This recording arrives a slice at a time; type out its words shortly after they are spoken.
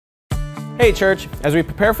Hey church, as we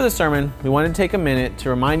prepare for the sermon, we wanted to take a minute to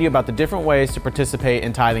remind you about the different ways to participate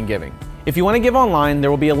in tithing giving. If you want to give online, there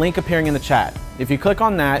will be a link appearing in the chat. If you click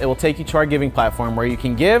on that, it will take you to our giving platform where you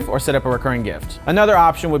can give or set up a recurring gift. Another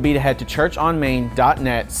option would be to head to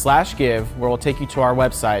churchonmain.net/give, where it will take you to our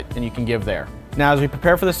website and you can give there. Now, as we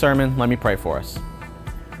prepare for the sermon, let me pray for us.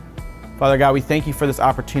 Father God, we thank you for this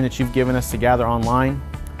opportunity that you've given us to gather online.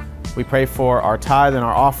 We pray for our tithe and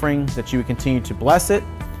our offering, that you would continue to bless it,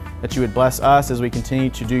 that you would bless us as we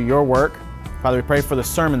continue to do your work. Father, we pray for the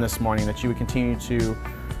sermon this morning, that you would continue to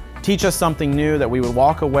teach us something new, that we would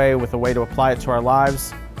walk away with a way to apply it to our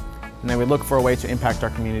lives, and that we look for a way to impact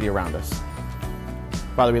our community around us.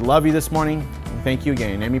 Father, we love you this morning, and thank you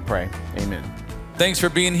again. In your name we pray, amen. Thanks for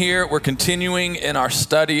being here. We're continuing in our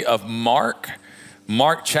study of Mark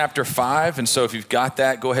chapter 5. And so if you've got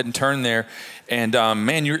that, go ahead and turn there. And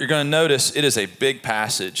man, you're going to notice it is a big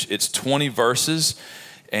passage. It's 20 verses.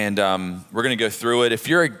 And we're going to go through it. If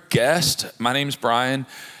you're a guest, my name's Brian,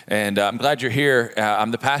 and I'm glad you're here.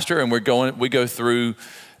 I'm the pastor, and we go through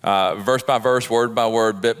verse by verse, word by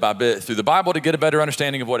word, bit by bit through the Bible to get a better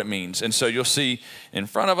understanding of what it means. And so you'll see in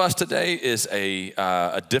front of us today is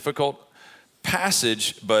a difficult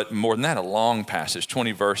passage, but more than that, a long passage,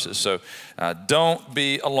 20 verses. So don't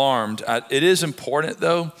be alarmed. It is important,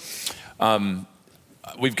 though.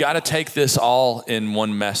 We've got to take this all in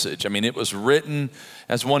one message. I mean, it was written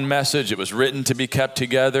as one message. It was written to be kept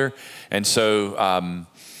together. And so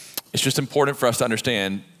it's just important for us to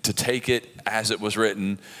understand, to take it as it was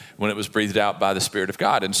written when it was breathed out by the Spirit of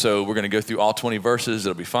God. And so we're going to go through all 20 verses.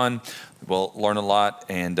 It'll be fun. We'll learn a lot,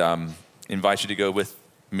 and invite you to go with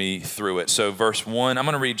me through it. So verse 1, I'm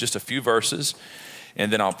going to read just a few verses,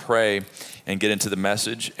 and then I'll pray and get into the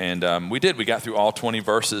message. And we got through all 20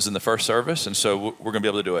 verses in the first service, and so we're going to be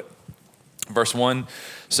able to do it. Verse 1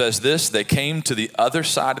 says this: they came to the other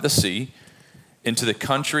side of the sea, into the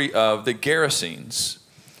country of the Gerasenes.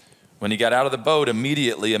 When he got out of the boat,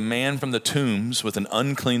 immediately a man from the tombs with an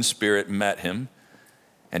unclean spirit met him,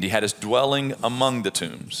 and he had his dwelling among the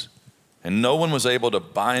tombs. And no one was able to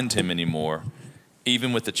bind him anymore,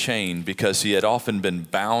 even with a chain, because he had often been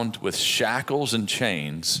bound with shackles and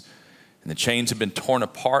chains, and the chains had been torn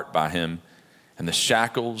apart by him, and the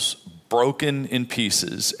shackles broken in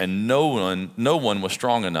pieces, and no one was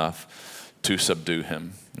strong enough to subdue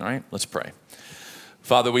him. All right, let's pray.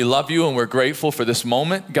 Father, we love you, and we're grateful for this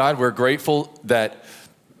moment. God, we're grateful that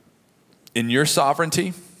in your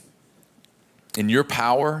sovereignty, in your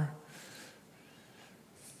power,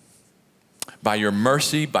 by your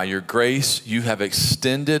mercy, by your grace, you have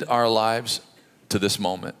extended our lives to this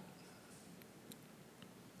moment.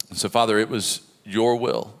 And so, Father, it was your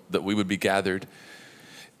will that we would be gathered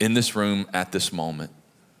in this room at this moment.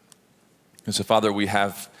 And so, Father, we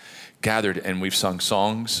have gathered and we've sung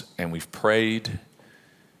songs and we've prayed.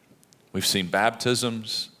 We've seen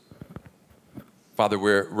baptisms. Father,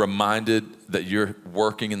 we're reminded that you're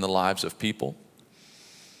working in the lives of people.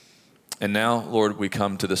 And now, Lord, we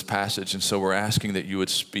come to this passage, and so we're asking that you would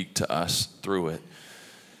speak to us through it.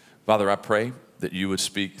 Father, I pray that you would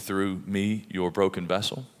speak through me, your broken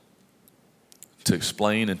vessel, to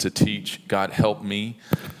explain and to teach. God, help me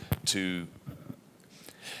to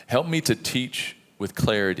teach with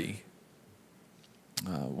clarity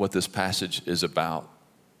what this passage is about.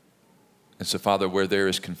 And so, Father, where there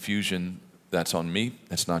is confusion, that's on me.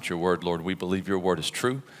 That's not your word, Lord. We believe your word is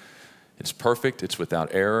true. It's perfect. It's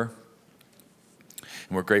without error.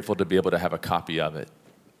 And we're grateful to be able to have a copy of it.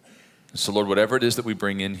 So, Lord, whatever it is that we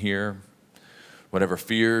bring in here, whatever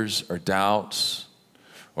fears or doubts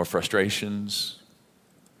or frustrations,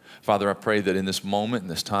 Father, I pray that in this moment, in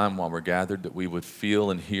this time while we're gathered, that we would feel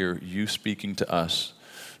and hear you speaking to us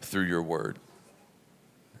through your word.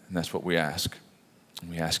 And that's what we ask. And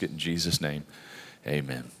we ask it in Jesus' name.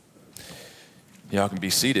 Amen. Y'all can be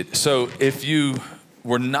seated. So if you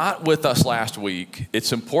were not with us last week,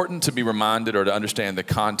 it's important to be reminded or to understand the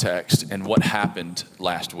context and what happened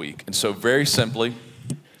last week. And so very simply,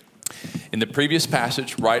 in the previous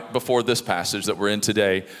passage, right before this passage that we're in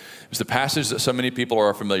today, it was the passage that so many people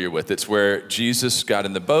are familiar with. It's where Jesus got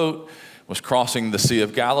in the boat, was crossing the Sea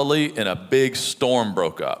of Galilee, and a big storm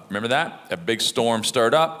broke up. Remember that? A big storm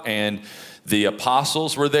stirred up, and the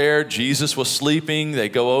apostles were there. Jesus was sleeping. They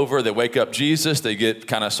go over, they wake up Jesus. They get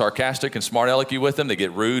kind of sarcastic and smart alecky with him. They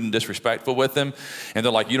get rude and disrespectful with him. And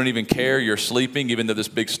they're like, you don't even care, you're sleeping, even though this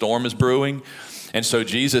big storm is brewing. And so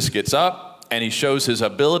Jesus gets up and he shows his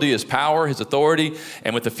ability, his power, his authority.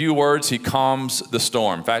 And with a few words, he calms the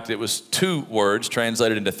storm. In fact, it was 2 words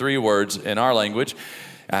translated into 3 words in our language.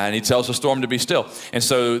 And he tells the storm to be still. And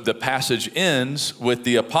so the passage ends with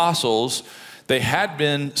the apostles They had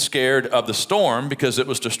been scared of the storm because it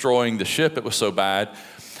was destroying the ship. It was so bad.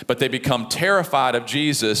 But they become terrified of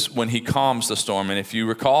Jesus when he calms the storm. And if you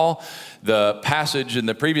recall, the passage in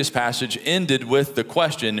the previous passage ended with the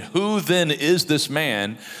question, who then is this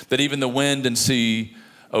man that even the wind and sea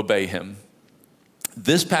obey him?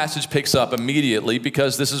 This passage picks up immediately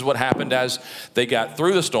because this is what happened as they got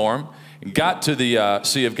through the storm, got to the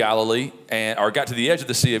Sea of Galilee, or got to the edge of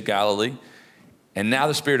the Sea of Galilee, and now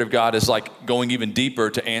the Spirit of God is like going even deeper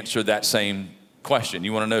to answer that same question.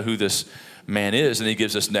 You want to know who this man is, and he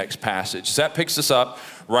gives us next passage. So that picks us up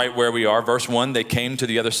right where we are. Verse 1, they came to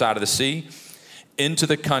the other side of the sea, into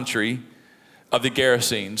the country of the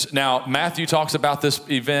Gerasenes. Now, Matthew talks about this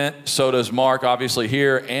event, so does Mark, obviously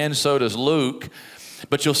here, and so does Luke,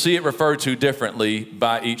 but you'll see it referred to differently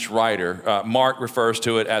by each writer. Mark refers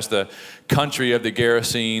to it as the country of the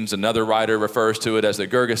Gerasenes. Another writer refers to it as the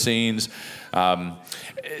Gergesenes.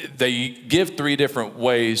 They give three different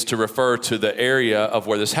ways to refer to the area of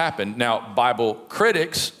where this happened. Now, Bible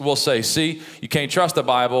critics will say, see, you can't trust the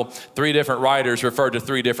Bible. Three different writers refer to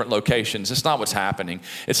three different locations. It's not what's happening.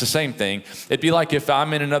 It's the same thing. It'd be like if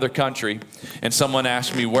I'm in another country and someone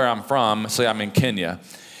asks me where I'm from, say I'm in Kenya,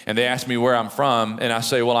 and they ask me where I'm from, and I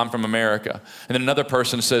say, well, I'm from America. And then another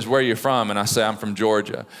person says, where are you from? And I say, I'm from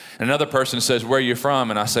Georgia. And another person says, where are you from?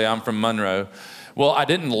 And I say, I'm from Monroe. Well, I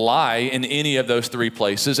didn't lie in any of those three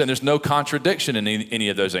places, and there's no contradiction in any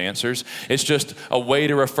of those answers. It's just a way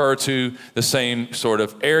to refer to the same sort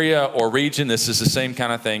of area or region. This is the same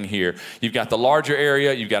kind of thing here. You've got the larger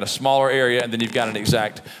area, you've got a smaller area, and then you've got an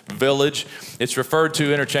exact village. It's referred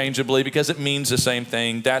to interchangeably because it means the same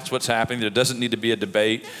thing. That's what's happening. There doesn't need to be a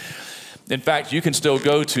debate. In fact, you can still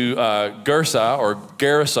go to Gersa or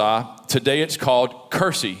Gerasa. Today it's called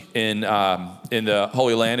Kursi in the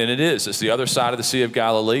Holy Land, and it is. It's the other side of the Sea of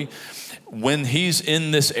Galilee. When he's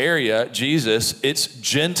in this area, Jesus, it's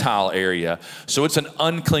Gentile area. So it's an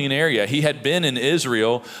unclean area. He had been in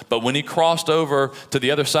Israel, but when he crossed over to the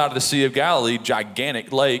other side of the Sea of Galilee,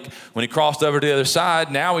 gigantic lake, when he crossed over to the other side,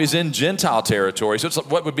 now he's in Gentile territory. So it's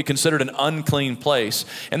what would be considered an unclean place.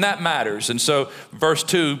 And that matters. And so verse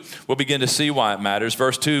 2, we'll begin to see why it matters.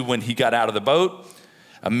 Verse 2, when he got out of the boat,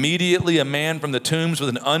 immediately a man from the tombs with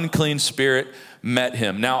an unclean spirit met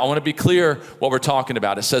him. Now, I want to be clear what we're talking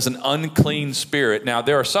about. It says an unclean spirit. Now,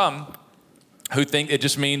 there are some who think it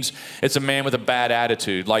just means it's a man with a bad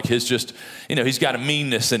attitude, like he's got a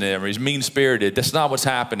meanness in him, or he's mean-spirited. That's not what's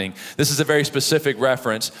happening. This is a very specific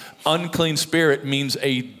reference. Unclean spirit means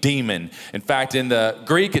a demon. In fact, in the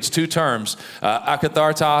Greek, it's two terms,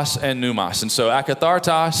 akathartos and pneumos. And so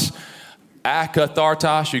akathartos,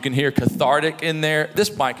 you can hear cathartic in there.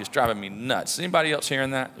 This mic is driving me nuts. Anybody else hearing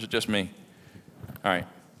that? Is it just me? All right.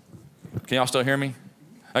 Can y'all still hear me?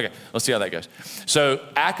 Okay, let's see how that goes. So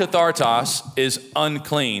akathartos is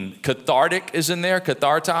unclean. Cathartic is in there.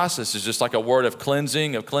 Cathartos, this is just like a word of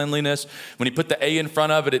cleansing, of cleanliness. When you put the A in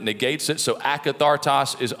front of it, it negates it. So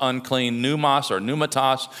akathartos is unclean. Pneumos or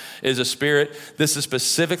pneumatos is a spirit. This is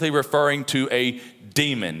specifically referring to a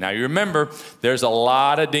demon. Now you remember, there's a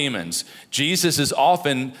lot of demons. Jesus is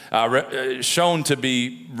often shown to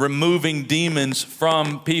be removing demons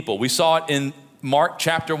from people. We saw it in Mark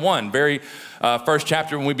chapter 1, very first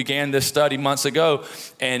chapter when we began this study months ago.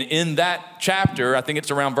 And in that chapter, I think it's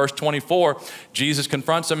around verse 24, Jesus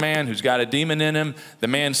confronts a man who's got a demon in him. The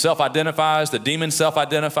man self-identifies, the demon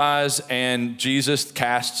self-identifies, and Jesus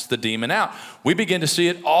casts the demon out. We begin to see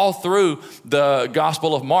it all through the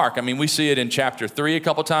Gospel of Mark. I mean, we see it in chapter 3 a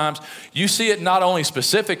couple times. You see it not only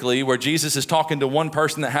specifically where Jesus is talking to one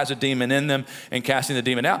person that has a demon in them and casting the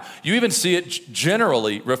demon out. You even see it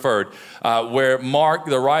generally referred where Mark,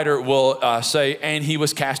 the writer, will say, and he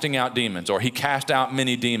was casting out demons, or he cast out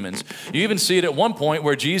many demons. You even see it at one point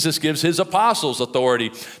where Jesus gives his apostles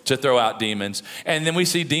authority to throw out demons. And then we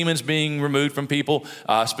see demons being removed from people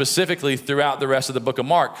specifically throughout the rest of the book of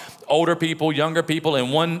Mark. Older people, younger people.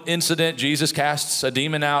 In one incident, Jesus casts a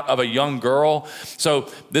demon out of a young girl. So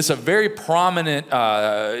this is a very prominent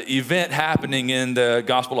event happening in the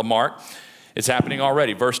Gospel of Mark. It's happening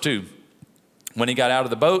already. Verse 2, when he got out of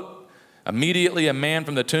the boat, immediately a man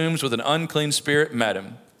from the tombs with an unclean spirit met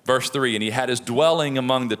him. Verse 3, and he had his dwelling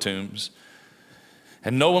among the tombs.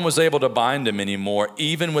 And no one was able to bind him anymore,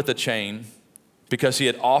 even with a chain, because he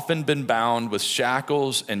had often been bound with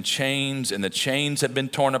shackles and chains, and the chains had been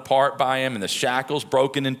torn apart by him, and the shackles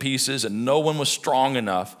broken in pieces, and no one was strong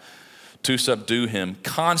enough to subdue him.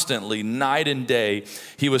 Constantly, night and day,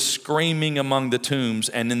 he was screaming among the tombs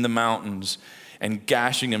and in the mountains, and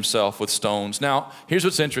gashing himself with stones. Now, here's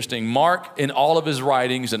what's interesting. Mark, in all of his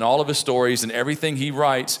writings and all of his stories and everything he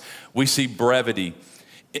writes, we see brevity,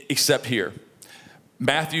 except here.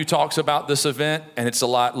 Matthew talks about this event, and it's a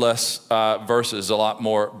lot less verses, a lot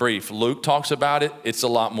more brief. Luke talks about it, it's a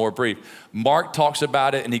lot more brief. Mark talks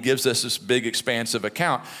about it, and he gives us this big, expansive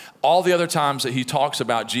account. All the other times that he talks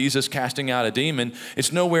about Jesus casting out a demon,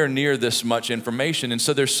 it's nowhere near this much information. And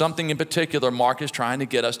so there's something in particular Mark is trying to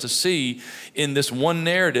get us to see in this one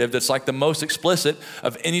narrative that's like the most explicit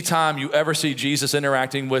of any time you ever see Jesus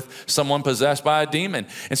interacting with someone possessed by a demon.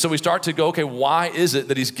 And so we start to go, okay, why is it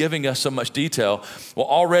that he's giving us so much detail? Well,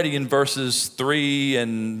 already in verses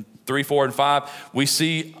 3, 4, and 5, we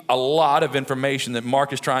see a lot of information that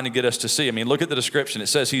Mark is trying to get us to see. I mean, look at the description. It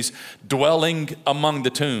says he's dwelling among the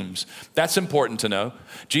tombs. That's important to know.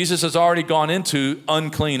 Jesus has already gone into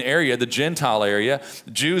unclean area, the Gentile area.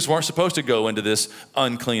 The Jews weren't supposed to go into this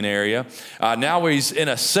unclean area. Now he's in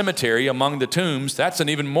a cemetery among the tombs. That's an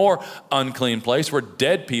even more unclean place where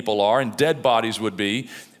dead people are and dead bodies would be.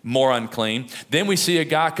 More unclean. Then we see a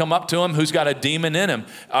guy come up to him who's got a demon in him,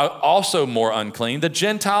 also more unclean. The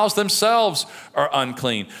Gentiles themselves are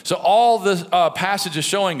unclean. So all the passage is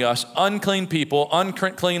showing us unclean people,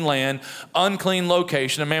 unclean land, unclean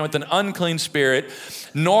location, a man with an unclean spirit.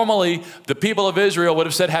 Normally, the people of Israel would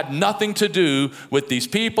have said had nothing to do with these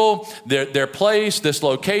people, their place, this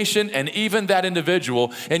location, and even that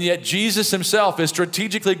individual. And yet Jesus himself is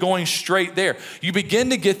strategically going straight there. You begin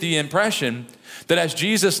to get the impression that as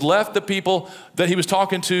Jesus left the people that he was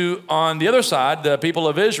talking to on the other side, the people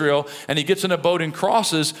of Israel, and he gets in a boat and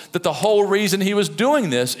crosses, that the whole reason he was doing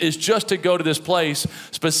this is just to go to this place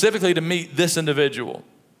specifically to meet this individual.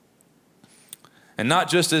 And not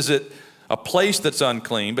just is it a place that's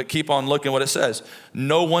unclean, but keep on looking what it says.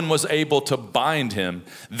 No one was able to bind him.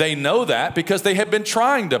 They know that because they had been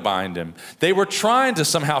trying to bind him. They were trying to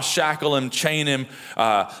somehow shackle him, chain him,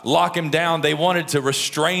 lock him down. They wanted to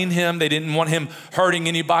restrain him. They didn't want him hurting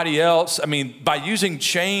anybody else. I mean, by using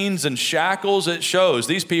chains and shackles, it shows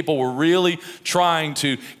these people were really trying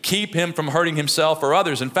to keep him from hurting himself or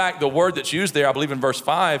others. In fact, the word that's used there, I believe in verse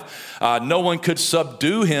 5, no one could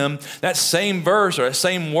subdue him. That same verse or that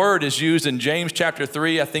same word is used in James chapter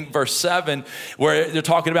 3, I think verse 7, where they're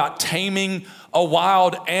talking about taming a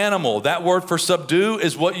wild animal. That word for subdue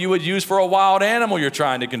is what you would use for a wild animal you're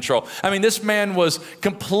trying to control. I mean, this man was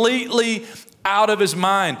completely out of his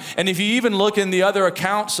mind. And if you even look in the other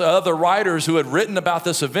accounts of the writers who had written about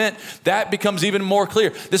this event, that becomes even more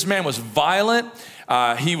clear. This man was violent.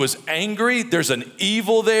 He was angry. There's an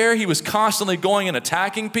evil there. He was constantly going and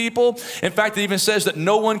attacking people. In fact, it even says that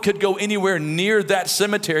no one could go anywhere near that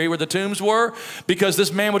cemetery where the tombs were because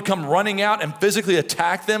this man would come running out and physically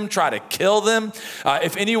attack them, try to kill them.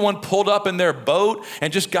 If anyone pulled up in their boat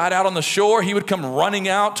and just got out on the shore, he would come running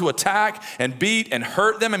out to attack and beat and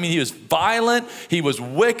hurt them. I mean, he was violent. He was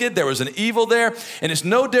wicked. There was an evil there. And it's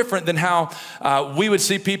no different than how we would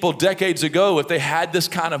see people decades ago if they had this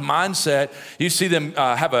kind of mindset. You see them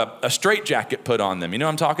have a straitjacket put on them. You know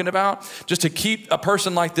what I'm talking about? Just to keep a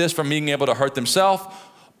person like this from being able to hurt themselves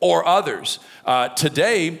or others.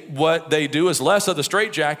 Today, what they do is less of the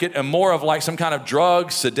straitjacket and more of like some kind of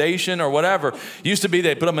drug, sedation, or whatever. Used to be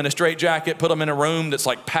they put them in a straitjacket, put them in a room that's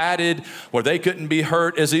like padded where they couldn't be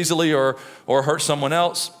hurt as easily or hurt someone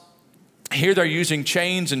else. Here they're using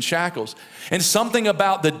chains and shackles. And something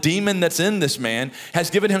about the demon that's in this man has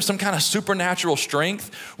given him some kind of supernatural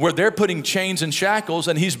strength where they're putting chains and shackles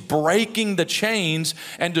and he's breaking the chains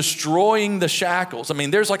and destroying the shackles. I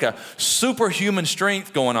mean, there's like a superhuman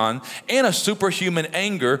strength going on and a superhuman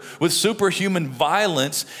anger with superhuman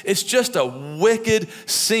violence. It's just a wicked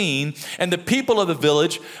scene. And the people of the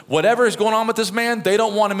village, whatever is going on with this man, they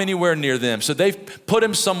don't want him anywhere near them. So they've put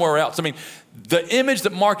him somewhere else. I mean, the image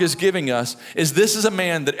that Mark is giving us is this is a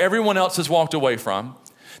man that everyone else has walked away from.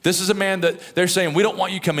 This is a man that they're saying, we don't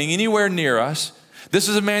want you coming anywhere near us. This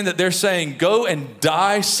is a man that they're saying, go and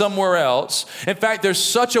die somewhere else. In fact, there's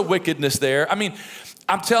such a wickedness there. I mean,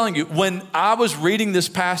 I'm telling you, when I was reading this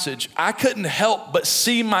passage, I couldn't help but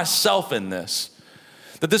see myself in this.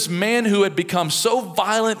 That this man who had become so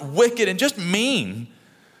violent, wicked, and just mean,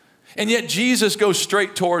 and yet Jesus goes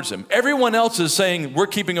straight towards him. Everyone else is saying, we're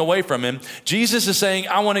keeping away from him. Jesus is saying,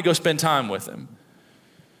 I want to go spend time with him.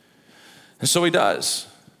 And so he does.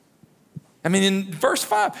 I mean, in verse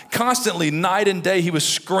 5, constantly, night and day, he was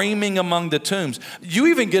screaming among the tombs. You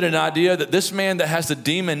even get an idea that this man that has the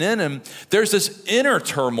demon in him, there's this inner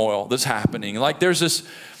turmoil that's happening. Like there's this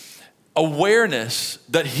awareness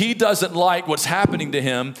that he doesn't like what's happening to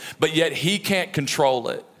him, but yet he can't control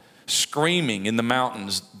it. Screaming in the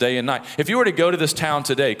mountains day and night. If you were to go to this town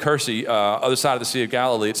today, Kersey, other side of the Sea of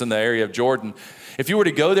Galilee, it's in the area of Jordan. If you were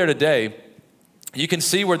to go there today, you can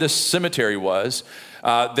see where this cemetery was.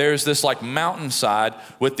 there's this like mountainside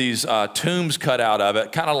with these tombs cut out of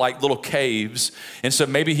it, kind of like little caves. And so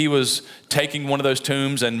maybe he was taking one of those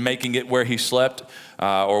tombs and making it where he slept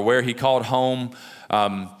or where he called home.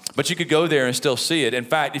 But you could go there and still see it. In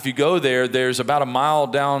fact, if you go there, there's about a mile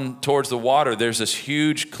down towards the water, there's this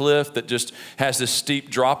huge cliff that just has this steep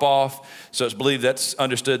drop off. So it's believed that's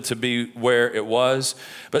understood to be where it was.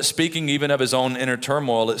 But speaking even of his own inner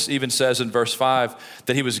turmoil, it even says in verse 5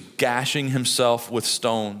 that he was gashing himself with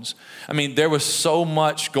stones. I mean, there was so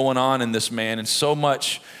much going on in this man and so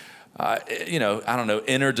much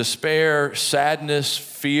inner despair, sadness,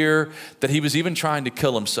 fear, that he was even trying to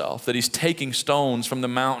kill himself, that he's taking stones from the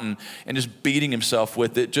mountain and just beating himself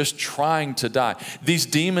with it, just trying to die. These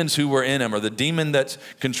demons who were in him, or the demon that's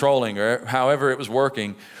controlling, or however it was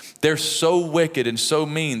working, they're so wicked and so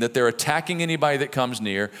mean that they're attacking anybody that comes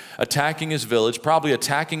near, attacking his village, probably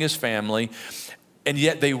attacking his family. And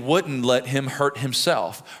yet they wouldn't let him hurt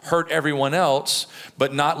himself, hurt everyone else,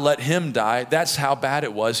 but not let him die. That's how bad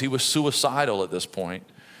it was. He was suicidal at this point.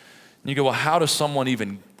 And you go, well, how does someone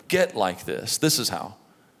even get like this? This is how.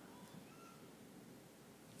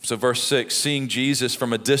 So verse 6, seeing Jesus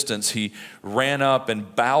from a distance, he ran up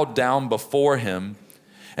and bowed down before him,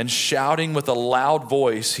 and shouting with a loud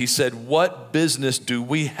voice, he said, "What business do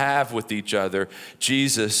we have with each other,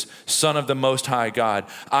 Jesus, Son of the Most High God?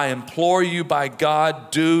 I implore you by God,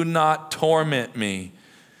 do not torment me."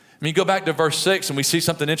 I mean, go back to verse 6 and we see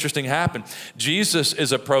something interesting happen. Jesus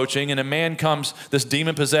is approaching and a man comes, this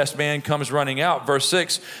demon-possessed man comes running out. Verse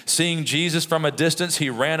 6, seeing Jesus from a distance, he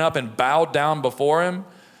ran up and bowed down before him.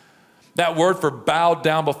 That word for bowed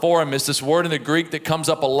down before him is this word in the Greek that comes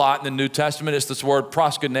up a lot in the New Testament. It's this word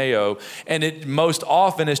proskuneo, and it most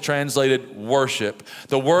often is translated worship.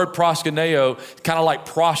 The word proskuneo, kind of like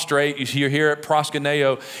prostrate, you hear it,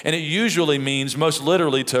 proskuneo, and it usually means most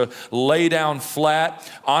literally to lay down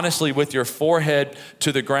flat, honestly with your forehead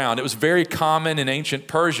to the ground. It was very common in ancient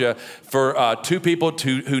Persia for two people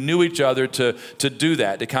who knew each other to do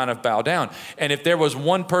that, to kind of bow down. And if there was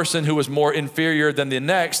one person who was more inferior than the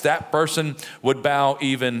next, that person would bow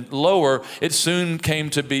even lower. It soon came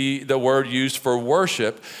to be the word used for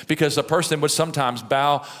worship, because a person would sometimes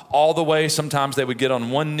bow all the way. Sometimes they would get on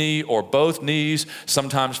one knee or both knees,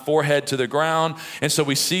 sometimes forehead to the ground. And so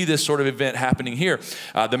we see this sort of event happening here.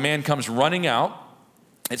 The man comes running out.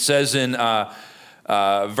 It says in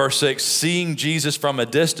verse 6, seeing Jesus from a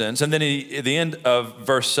distance. And then at the end of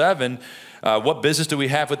verse 7, what business do we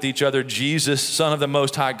have with each other, Jesus, Son of the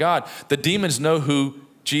Most High God? The demons know who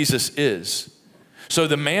Jesus is. So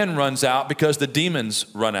the man runs out because the demons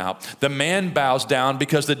run out. The man bows down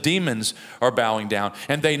because the demons are bowing down.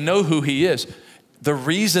 And they know who he is. The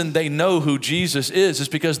reason they know who Jesus is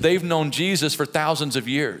because they've known Jesus for thousands of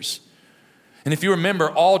years. And if you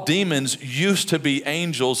remember, all demons used to be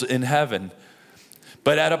angels in heaven.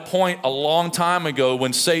 But at a point a long time ago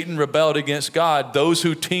when Satan rebelled against God, those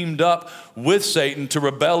who teamed up with Satan to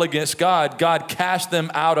rebel against God, God cast them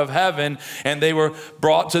out of heaven and they were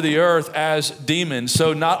brought to the earth as demons.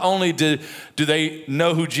 So not only do they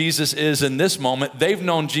know who Jesus is in this moment, they've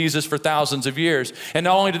known Jesus for thousands of years. And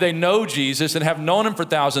not only do they know Jesus and have known him for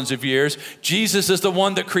thousands of years, Jesus is the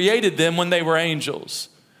one that created them when they were angels.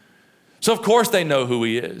 So of course they know who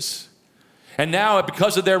he is. And now,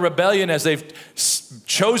 because of their rebellion, as they've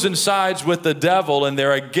chosen sides with the devil and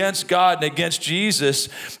they're against God and against Jesus,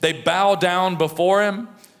 they bow down before him.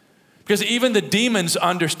 Because even the demons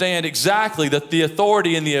understand exactly the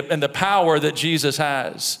authority and the power that Jesus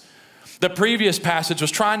has. The previous passage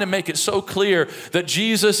was trying to make it so clear that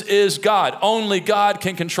Jesus is God. Only God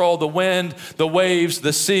can control the wind, the waves,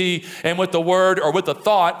 the sea, and with the word or with the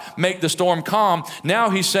thought, make the storm calm.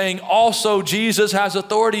 Now he's saying also Jesus has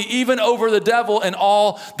authority even over the devil and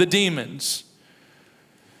all the demons.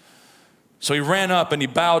 So he ran up and he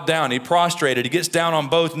bowed down, he prostrated, he gets down on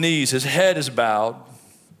both knees, his head is bowed.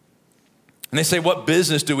 And they say, what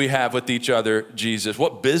business do we have with each other, Jesus?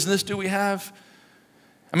 What business do we have?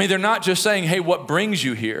 I mean, they're not just saying, hey, what brings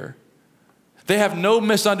you here? They have no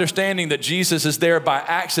misunderstanding that Jesus is there by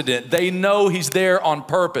accident. They know he's there on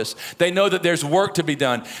purpose. They know that there's work to be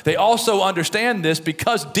done. They also understand this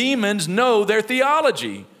because demons know their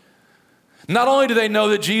theology. Not only do they know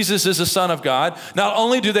that Jesus is the Son of God, not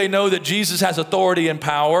only do they know that Jesus has authority and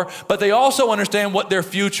power, but they also understand what their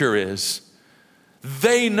future is.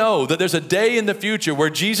 They know that there's a day in the future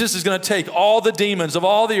where Jesus is going to take all the demons of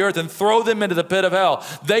all the earth and throw them into the pit of hell.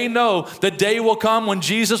 They know the day will come when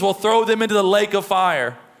Jesus will throw them into the lake of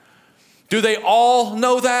fire. Do they all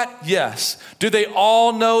know that? Yes. Do they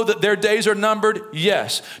all know that their days are numbered?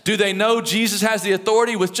 Yes. Do they know Jesus has the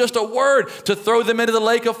authority with just a word to throw them into the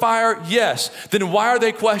lake of fire? Yes. Then why are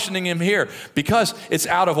they questioning him here? Because it's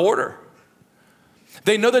out of order.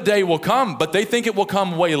 They know the day will come, but they think it will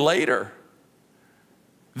come way later.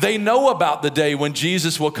 They know about the day when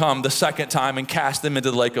Jesus will come the second time and cast them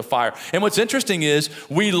into the lake of fire. And what's interesting is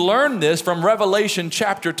we learn this from Revelation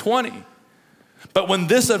chapter 20. But when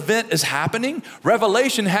this event is happening,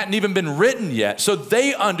 Revelation hadn't even been written yet. So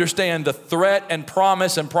they understand the threat and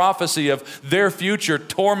promise and prophecy of their future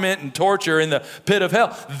torment and torture in the pit of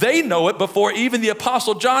hell. They know it before even the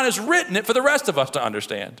Apostle John has written it for the rest of us to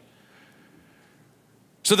understand.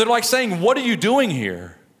 So they're like saying, what are you doing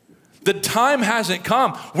here? The time hasn't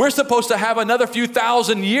come. We're supposed to have another few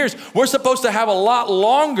thousand years. We're supposed to have a lot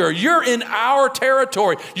longer. You're in our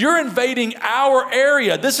territory. You're invading our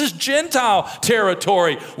area. This is Gentile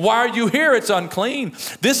territory. Why are you here? It's unclean.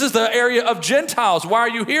 This is the area of Gentiles. Why are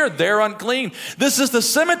you here? They're unclean. This is the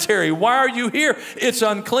cemetery. Why are you here? It's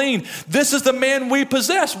unclean. This is the man we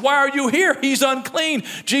possess. Why are you here? He's unclean.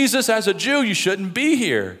 Jesus, as a Jew, you shouldn't be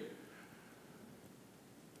here.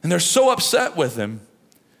 And they're so upset with him.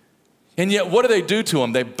 And yet, what do they do to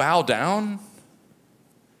him? They bow down.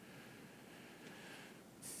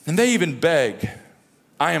 And they even beg.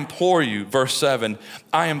 I implore you, verse 7,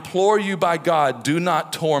 I implore you by God, do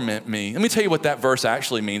not torment me. Let me tell you what that verse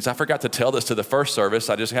actually means. I forgot to tell this to the first service.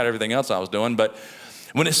 I just had everything else I was doing. But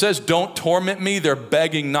when it says don't torment me, they're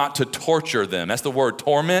begging not to torture them. That's the word.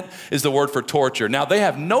 Torment is the word for torture. Now, they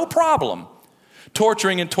have no problem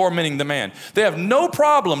torturing and tormenting the man. They have no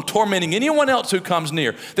problem tormenting anyone else who comes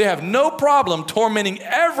near. They have no problem tormenting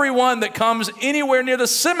everyone that comes anywhere near the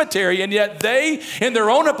cemetery. And yet they, in their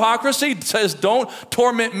own hypocrisy, says, don't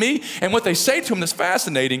torment me. And what they say to him is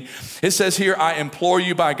fascinating. It says here, I implore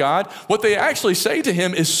you by God. What they actually say to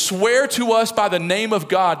him is, swear to us by the name of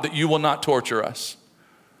God that you will not torture us.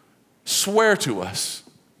 Swear to us.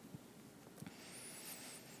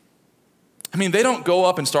 I mean, they don't go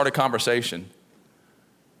up and start a conversation.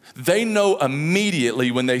 They know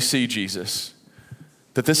immediately when they see Jesus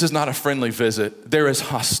that this is not a friendly visit. There is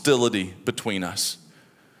hostility between us.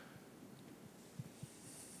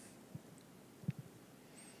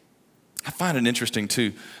 I find it interesting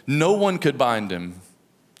too. No one could bind him.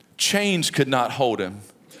 Chains could not hold him.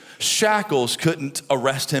 Shackles couldn't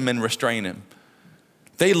arrest him and restrain him.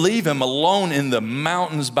 They leave him alone in the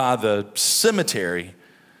mountains by the cemetery.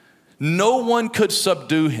 No one could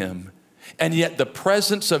subdue him. And yet the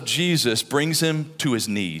presence of Jesus brings him to his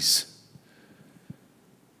knees.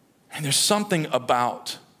 And there's something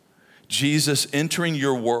about Jesus entering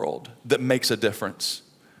your world that makes a difference.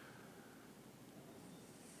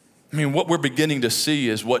 I mean, what we're beginning to see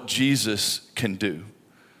is what Jesus can do.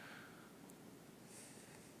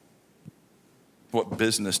 What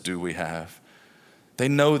business do we have? They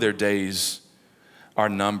know their days are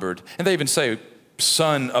numbered. And they even say,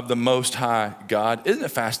 Son of the Most High God. Isn't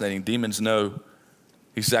it fascinating? Demons know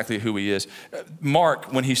exactly who he is.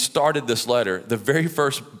 Mark, when he started this letter, the very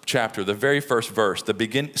first chapter, the very first verse,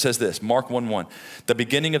 says this, Mark 1:1, the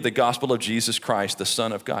beginning of the gospel of Jesus Christ, the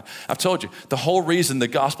Son of God. I've told you, the whole reason the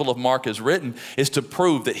gospel of Mark is written is to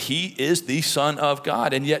prove that he is the Son of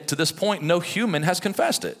God. And yet to this point, no human has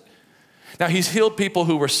confessed it. Now, he's healed people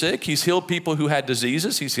who were sick. He's healed people who had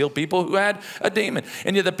diseases. He's healed people who had a demon.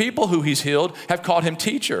 And yet the people who he's healed have called him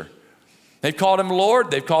teacher. They've called him Lord.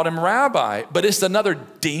 They've called him rabbi. But it's another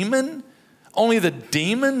demon. Only the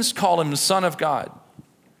demons call him Son of God.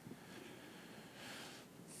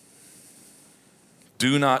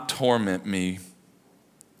 Do not torment me.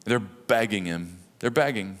 They're begging him. They're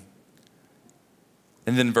begging.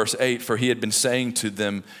 And then verse 8, for he had been saying to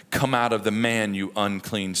them, come out of the man, you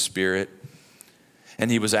unclean spirit. And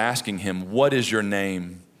he was asking him, what is your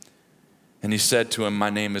name? And he said to him, my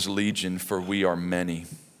name is Legion, for we are many.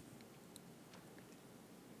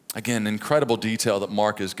 Again, incredible detail that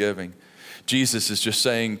Mark is giving. Jesus is just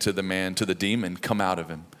saying to the man, to the demon, come out of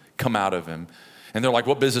him, come out of him. And they're like,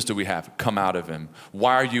 what business do we have? Come out of him.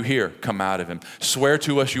 Why are you here? Come out of him. Swear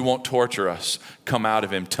to us you won't torture us. Come out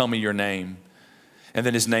of him. Tell me your name. And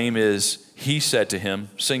then his name is, he said to him,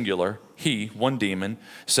 singular, he, one demon,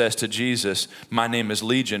 says to Jesus, my name is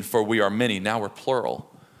Legion, for we are many. Now we're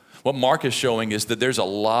plural. What Mark is showing is that there's a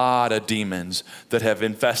lot of demons that have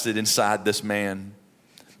infested inside this man.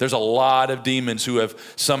 There's a lot of demons who have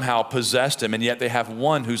somehow possessed him, and yet they have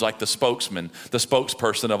one who's like the spokesman, the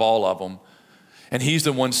spokesperson of all of them. And he's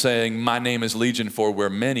the one saying, my name is Legion, for we're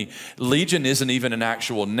many. Legion isn't even an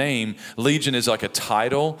actual name. Legion is like a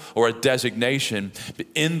title or a designation.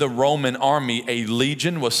 In the Roman army, a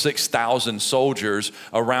legion was 6,000 soldiers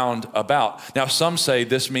around about. Now, some say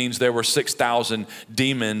this means there were 6,000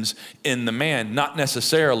 demons in the man. Not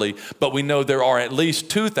necessarily, but we know there are at least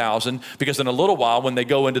 2,000, because in a little while, when they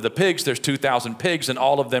go into the pigs, there's 2,000 pigs, and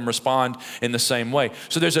all of them respond in the same way.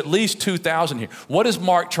 So there's at least 2,000 here. What is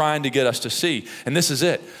Mark trying to get us to see? And this is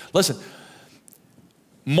it. Listen,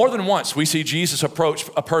 more than once we see Jesus approach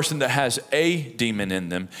a person that has a demon in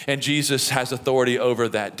them, and Jesus has authority over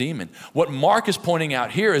that demon. What Mark is pointing out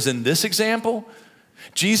here is, in this example,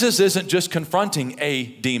 Jesus isn't just confronting a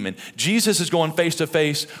demon. Jesus is going face to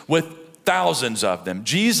face with thousands of them.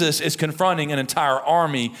 Jesus is confronting an entire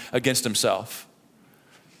army against himself.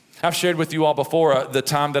 I've shared with you all before the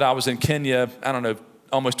time that I was in Kenya, I don't know,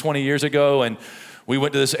 almost 20 years ago, and we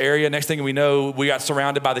went to this area. Next thing we know, we got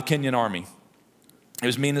surrounded by the Kenyan army. It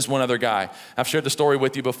was me and this one other guy. I've shared the story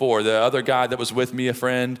with you before. The other guy that was with me, a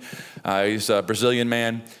friend, he's a Brazilian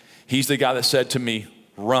man. He's the guy that said to me,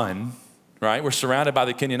 run, right? We're surrounded by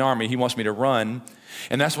the Kenyan army. He wants me to run.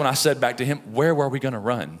 And that's when I said back to him, where were we going to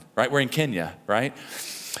run, right? We're in Kenya, right?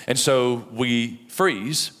 And so we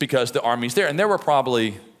freeze because the army's there. And there were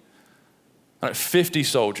probably 50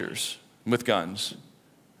 soldiers with guns,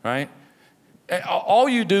 right? All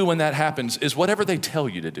you do when that happens is whatever they tell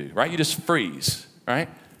you to do, right? You just freeze, right?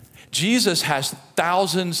 Jesus has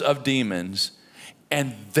thousands of demons,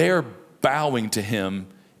 and they're bowing to him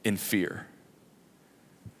in fear.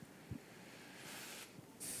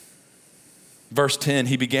 Verse 10,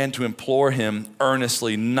 he began to implore him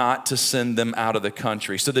earnestly not to send them out of the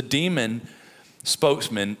country. So the demon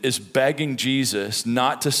spokesman is begging Jesus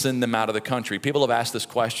not to send them out of the country. People have asked this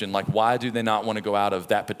question, like, why do they not want to go out of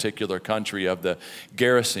that particular country of the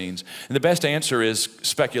Gerasenes? And the best answer is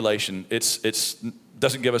speculation. It's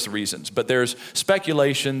doesn't give us reasons, but there's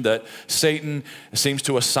speculation that Satan seems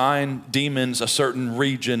to assign demons a certain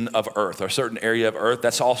region of earth, or a certain area of earth.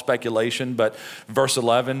 That's all speculation, but verse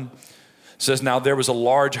 11 says, now there was a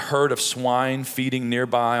large herd of swine feeding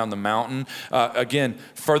nearby on the mountain. Again,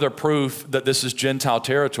 further proof that this is Gentile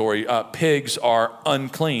territory. Pigs are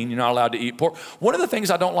unclean. You're not allowed to eat pork. One of the things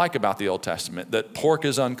I don't like about the Old Testament, that pork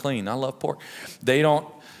is unclean. I love pork. They don't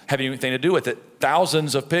have anything to do with it.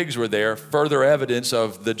 Thousands of pigs were there. Further evidence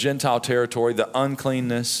of the Gentile territory, the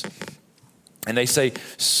uncleanness. And they say,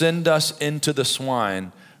 send us into the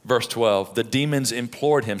swine. Verse 12, the demons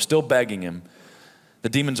implored him, still begging him. The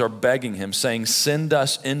demons are begging him, saying, send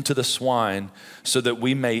us into the swine so that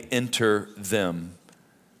we may enter them.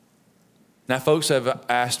 Now, folks have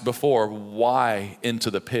asked before, why into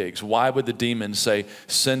the pigs? Why would the demons say,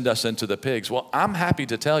 send us into the pigs? Well, I'm happy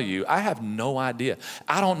to tell you, I have no idea.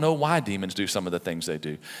 I don't know why demons do some of the things they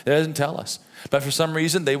do. It doesn't tell us. But for some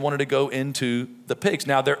reason, they wanted to go into the pigs.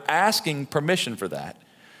 Now, they're asking permission for that.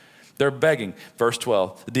 They're begging. Verse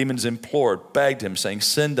 12, the demons implored, begged him, saying,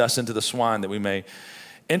 send us into the swine that we may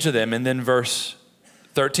enter them. And then verse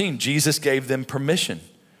 13, Jesus gave them permission.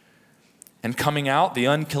 And coming out, the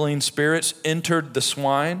unclean spirits entered the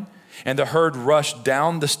swine, and the herd rushed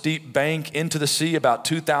down the steep bank into the sea, about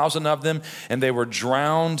 2,000 of them, and they were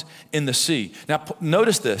drowned in the sea. Now,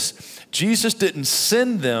 notice this. Jesus didn't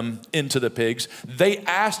send them into the pigs. They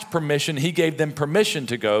asked permission. He gave them permission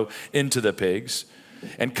to go into the pigs.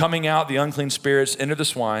 And coming out, the unclean spirits entered the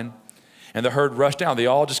swine, and the herd rushed down. They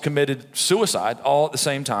all just committed suicide all at the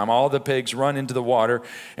same time. All the pigs run into the water,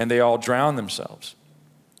 and they all drown themselves.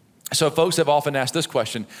 So folks have often asked this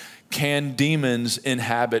question, can demons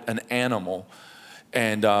inhabit an animal?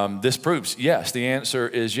 And this proves, yes, the answer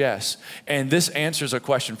is yes. And this answers a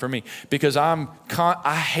question for me, because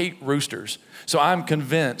I hate roosters. So I'm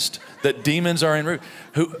convinced that demons are in roosters.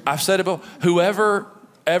 I've said it before, whoever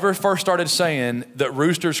ever first started saying that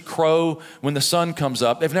roosters crow when the sun comes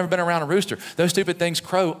up, they've never been around a rooster. Those stupid things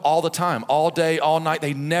crow all the time, all day, all night.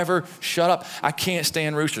 They never shut up. I can't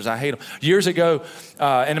stand roosters. I hate them. Years ago,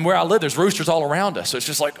 and where I live, there's roosters all around us. So it's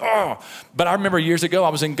just like, oh. But I remember years ago, I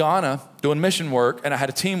was in Ghana doing mission work, and I had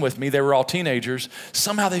a team with me. They were all teenagers.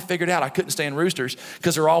 Somehow they figured out I couldn't stand roosters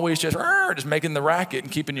because they're always just making the racket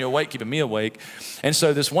and keeping you awake, keeping me awake. And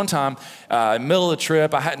so this one time, middle of the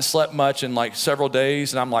trip, I hadn't slept much in like several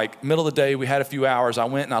days. And I'm like, middle of the day, we had a few hours. I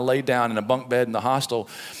went and I laid down in a bunk bed in the hostel.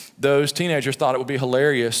 Those teenagers thought it would be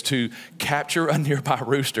hilarious to capture a nearby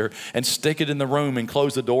rooster and stick it in the room and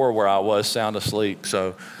close the door where I was sound asleep.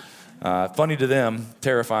 So funny to them,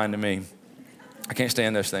 terrifying to me. I can't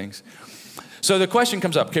stand those things. So the question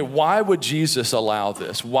comes up, okay, why would Jesus allow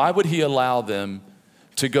this? Why would he allow them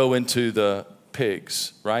to go into the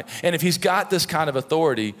pigs, right? And if he's got this kind of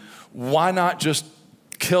authority, why not just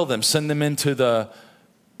kill them, send them into the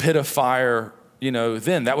pit of fire,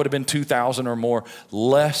 then? That would have been 2,000 or more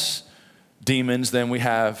less demons than we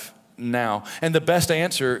have now. And the best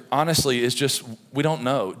answer, honestly, is just we don't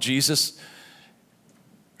know. Jesus,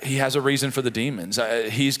 he has a reason for the demons.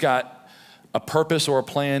 He's got a purpose or a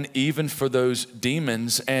plan even for those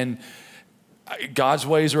demons, and God's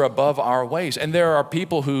ways are above our ways. And there are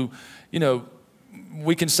people who,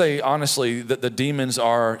 we can say honestly that the demons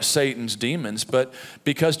are Satan's demons, but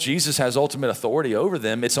because Jesus has ultimate authority over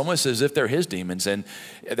them, it's almost as if they're his demons, and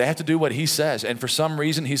they have to do what he says. And for some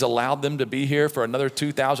reason, he's allowed them to be here for another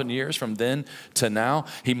 2,000 years from then to now.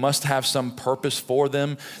 He must have some purpose for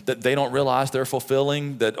them that they don't realize they're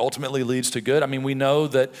fulfilling that ultimately leads to good. I mean, we know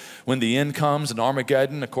that when the end comes in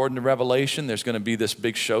Armageddon, according to Revelation, there's going to be this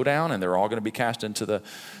big showdown, and they're all going to be cast into the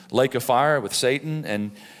lake of fire with Satan.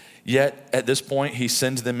 And yet, at this point, he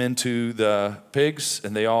sends them into the pigs,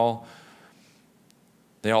 and they all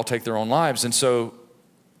take their own lives. And so,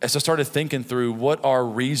 as I started thinking through what are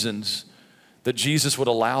reasons that Jesus would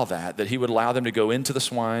allow that he would allow them to go into the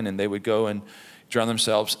swine and they would go and drown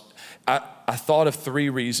themselves, I thought of 3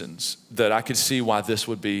 reasons that I could see why this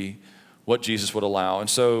would be what Jesus would allow. And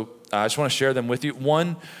so, I just want to share them with you.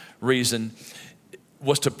 One reason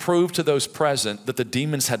was to prove to those present that the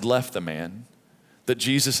demons had left the man, that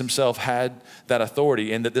Jesus himself had that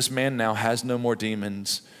authority, and that this man now has no more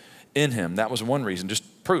demons in him. That was one reason,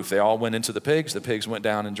 just proof. They all went into the pigs went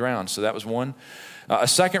down and drowned. So that was one. A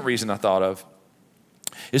second reason I thought of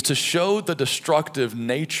is to show the destructive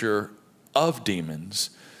nature of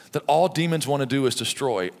demons, that all demons want to do is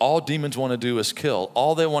destroy. All demons want to do is kill.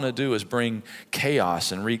 All they want to do is bring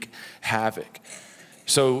chaos and wreak havoc.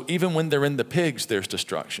 So even when they're in the pigs, there's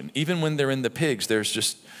destruction. Even when they're in the pigs, there's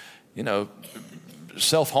just,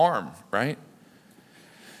 self-harm, right?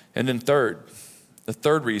 And then the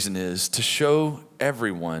third reason is to show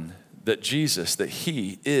everyone that Jesus, that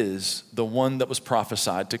he is the one that was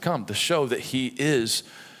prophesied to come, to show that he is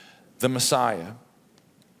the Messiah.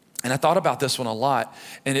 And I thought about this one a lot,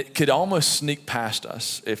 and it could almost sneak past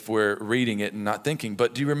us if we're reading it and not thinking.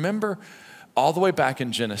 But do you remember all the way back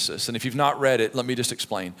in Genesis? And if you've not read it, let me just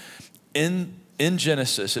explain. In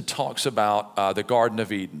Genesis, it talks about the Garden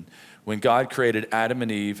of Eden, when God created Adam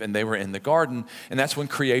and Eve and they were in the garden, and that's when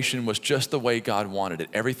creation was just the way God wanted it.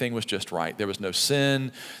 Everything was just right. There was no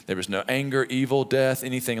sin, there was no anger, evil, death,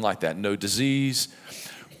 anything like that, no disease.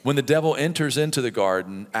 When the devil enters into the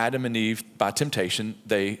garden, Adam and Eve, by temptation,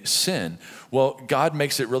 they sin. Well, God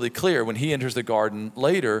makes it really clear when he enters the garden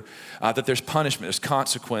later that there's punishment, there's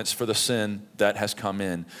consequence for the sin that has come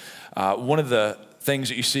in. One of the things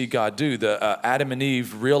that you see God do, Adam and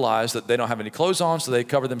Eve realize that they don't have any clothes on, so they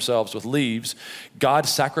cover themselves with leaves. God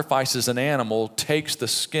sacrifices an animal, takes the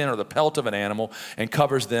skin or the pelt of an animal, and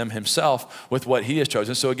covers them himself with what he has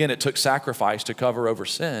chosen. So again, it took sacrifice to cover over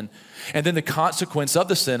sin. And then the consequence of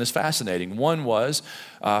the sin is fascinating. One was,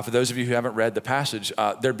 for those of you who haven't read the passage,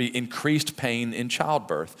 there'd be increased pain in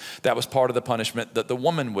childbirth. That was part of the punishment that the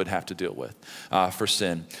woman would have to deal with for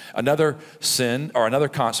sin. Another sin, or another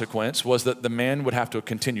consequence, was that the man would have to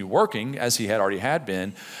continue working as he had already had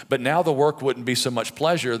been, but now the work wouldn't be so much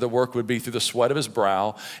pleasure. The work would be through the sweat of his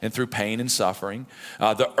brow and through pain and suffering.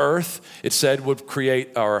 The earth, it said, would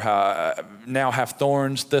create or now have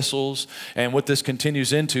thorns, thistles, and what this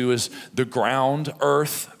continues into is the ground,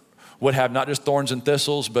 earth, would have not just thorns and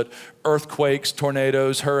thistles, but earthquakes,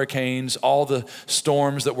 tornadoes, hurricanes, all the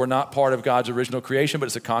storms that were not part of God's original creation, but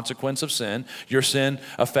it's a consequence of sin. Your sin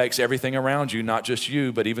affects everything around you, not just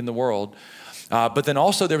you, but even the world. But then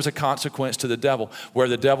also there was a consequence to the devil, where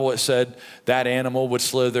the devil, it said, that animal would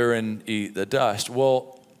slither and eat the dust.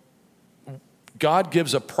 Well, God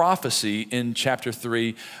gives a prophecy in chapter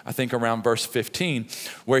 3, I think around verse 15,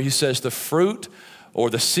 where he says the fruit or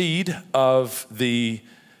the seed of the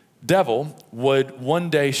devil would one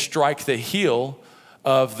day strike the heel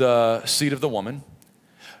of the seed of the woman,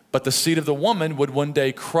 but the seed of the woman would one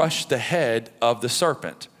day crush the head of the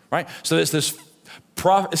serpent, right? So it's this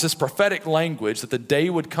prophetic language that the day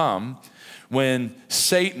would come when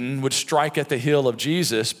Satan would strike at the heel of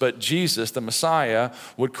Jesus, but Jesus, the Messiah,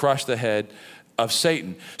 would crush the head of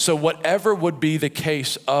Satan. So whatever would be the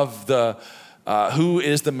case of the who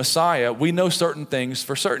is the Messiah, we know certain things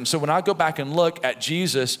for certain. So when I go back and look at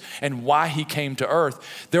Jesus and why he came to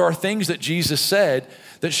earth, there are things that Jesus said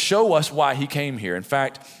that show us why he came here. In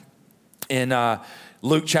fact, in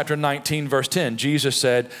Luke chapter 19, verse 10, Jesus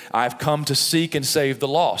said, I've come to seek and save the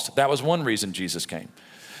lost. That was one reason Jesus came.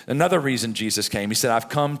 Another reason Jesus came, he said, I've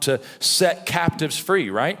come to set captives free,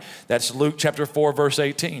 right? That's Luke chapter 4, verse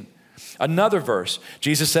 18. Another verse,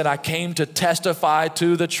 Jesus said, I came to testify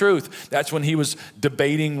to the truth. That's when he was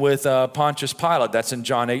debating with Pontius Pilate. That's in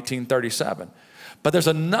John 18:37. But there's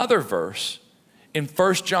another verse in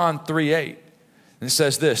 1 John 3:8. And it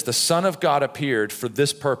says this, the Son of God appeared for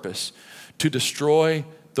this purpose, to destroy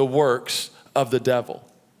the works of the devil.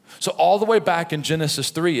 So all the way back in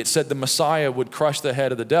Genesis 3, it said the Messiah would crush the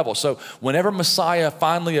head of the devil. So whenever Messiah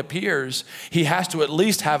finally appears, he has to at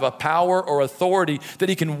least have a power or authority that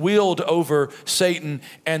he can wield over Satan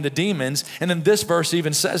and the demons. And then this verse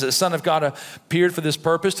even says it, the Son of God appeared for this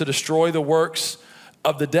purpose, to destroy the works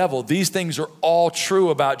of the devil. These things are all true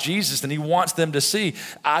about Jesus, and he wants them to see,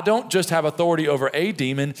 I don't just have authority over a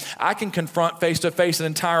demon, I can confront face to face an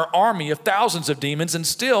entire army of thousands of demons and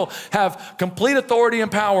still have complete authority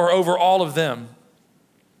and power over all of them.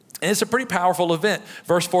 And it's a pretty powerful event.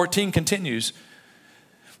 Verse 14 continues,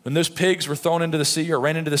 when those pigs were thrown into the sea or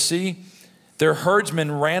ran into the sea, their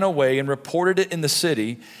herdsmen ran away and reported it in the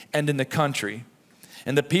city and in the country.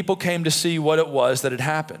 And the people came to see what it was that had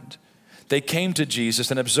happened. They came to Jesus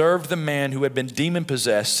and observed the man who had been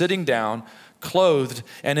demon-possessed sitting down, clothed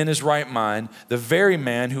and in his right mind, the very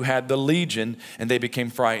man who had the legion, and they became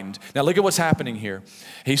frightened. Now look at what's happening here.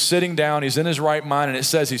 He's sitting down, he's in his right mind, and it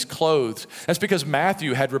says he's clothed. That's because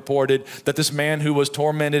Matthew had reported that this man who was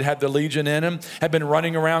tormented, had the legion in him, had been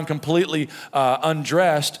running around completely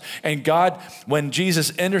undressed. And God, when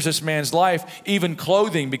Jesus enters this man's life, even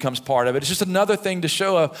clothing becomes part of it. It's just another thing to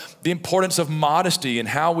show the importance of modesty and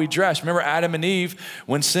how we dress. Remember Adam and Eve,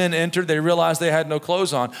 when sin entered, they realized they had no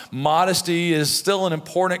clothes on. Modesty is still an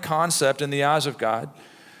important concept in the eyes of God.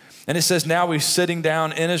 And it says now he's sitting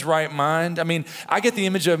down in his right mind. I mean, I get the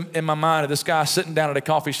image in my mind of this guy sitting down at a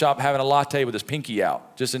coffee shop having a latte with his pinky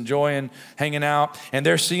out, just enjoying, hanging out. And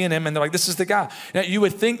they're seeing him and they're like, this is the guy. Now you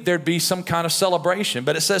would think there'd be some kind of celebration,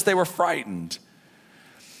 but it says they were frightened.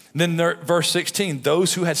 Then verse 16,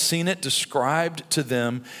 those who had seen it described to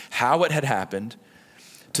them how it had happened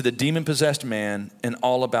to the demon-possessed man and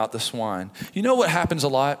all about the swine. You know what happens a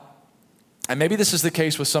lot? And maybe this is the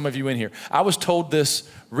case with some of you in here. I was told this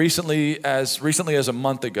recently as a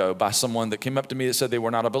month ago by someone that came up to me that said they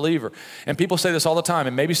were not a believer. And people say this all the time,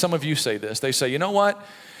 and maybe some of you say this. They say, you know what?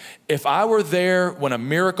 If I were there when a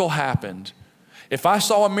miracle happened, if I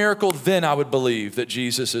saw a miracle, then I would believe that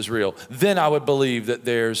Jesus is real. Then I would believe that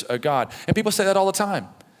there's a God. And people say that all the time.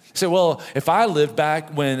 Say, well, if I lived back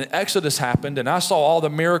when Exodus happened and I saw all the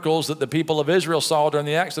miracles that the people of Israel saw during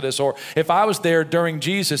the Exodus, or if I was there during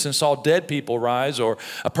Jesus and saw dead people rise or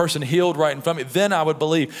a person healed right in front of me, then I would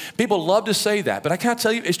believe. People love to say that, but I can't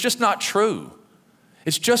tell you, it's just not true.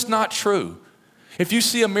 It's just not true. If you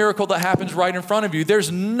see a miracle that happens right in front of you,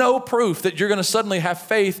 there's no proof that you're going to suddenly have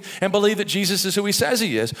faith and believe that Jesus is who he says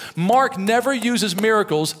he is. Mark never uses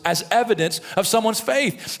miracles as evidence of someone's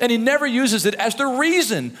faith, and he never uses it as the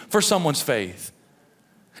reason for someone's faith.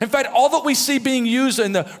 In fact, all that we see being used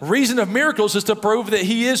in the reason of miracles is to prove that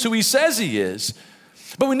he is who he says he is.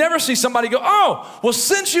 But we never see somebody go, oh, well,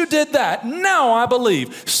 since you did that, now I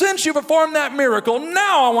believe. Since you performed that miracle,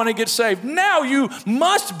 now I want to get saved. Now you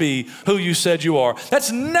must be who you said you are.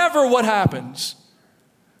 That's never what happens.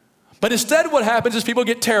 But instead what happens is people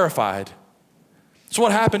get terrified. So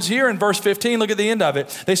what happens here in verse 15, look at the end of it.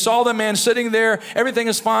 They saw the man sitting there, everything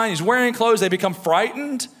is fine, he's wearing clothes, they become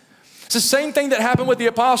frightened. It's the same thing that happened with the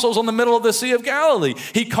apostles on the middle of the Sea of Galilee.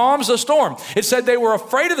 He calms the storm. It said they were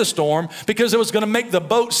afraid of the storm because it was going to make the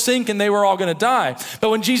boat sink and they were all going to die. But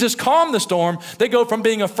when Jesus calmed the storm, they go from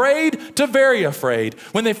being afraid to very afraid.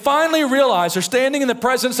 When they finally realize they're standing in the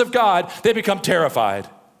presence of God, they become terrified.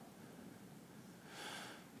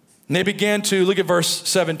 And they began to, look at verse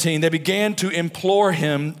 17, they began to implore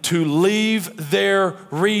him to leave their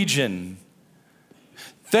region.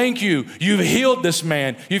 Thank you. You've healed this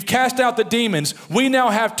man. You've cast out the demons. We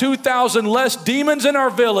now have 2,000 less demons in our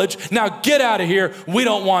village. Now get out of here. We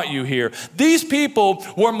don't want you here. These people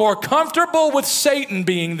were more comfortable with Satan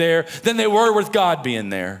being there than they were with God being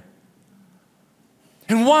there.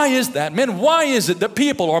 And why is that? Man, why is it that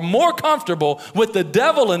people are more comfortable with the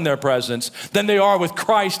devil in their presence than they are with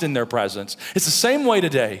Christ in their presence? It's the same way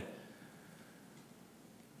today.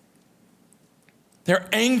 They're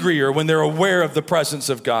angrier when they're aware of the presence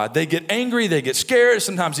of God. They get angry, they get scared,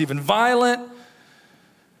 sometimes even violent.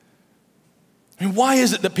 I mean, why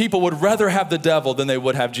is it that people would rather have the devil than they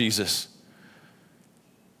would have Jesus?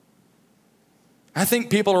 I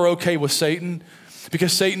think people are okay with Satan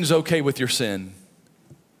because Satan's okay with your sin.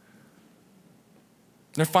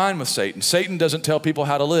 They're fine with Satan. Satan doesn't tell people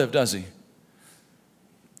how to live, does he?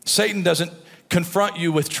 Satan doesn't confront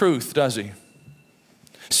you with truth, does he?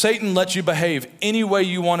 Satan lets you behave any way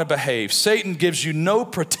you want to behave. Satan gives you no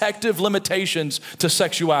protective limitations to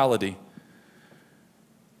sexuality.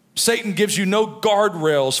 Satan gives you no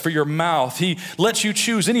guardrails for your mouth. He lets you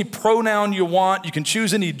choose any pronoun you want. You can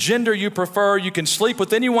choose any gender you prefer. You can sleep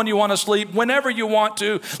with anyone you want to sleep whenever you want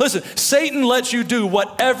to. Listen, Satan lets you do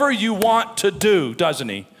whatever you want to do, doesn't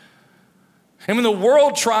he? And when the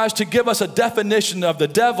world tries to give us a definition of the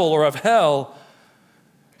devil or of hell,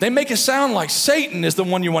 they make it sound like Satan is the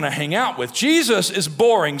one you want to hang out with. Jesus is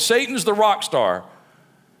boring. Satan's the rock star.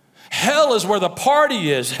 Hell is where the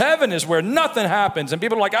party is. Heaven is where nothing happens. And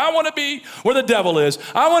people are like, I want to be where the devil is.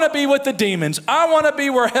 I want to be with the demons. I want to be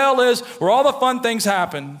where hell is, where all the fun things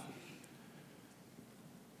happen.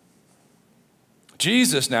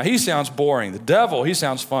 Jesus, now, he sounds boring. The devil, he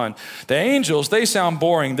sounds fun. The angels, they sound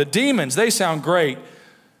boring. The demons, they sound great.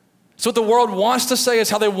 So what the world wants to say is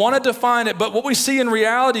how they want to define it, but what we see in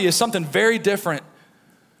reality is something very different.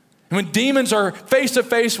 And when demons are face to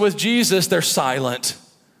face with Jesus, they're silent.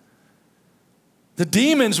 The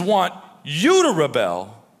demons want you to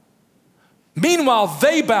rebel. Meanwhile,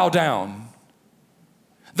 they bow down.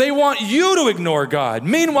 They want you to ignore God.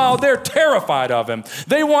 Meanwhile, they're terrified of him.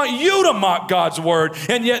 They want you to mock God's word,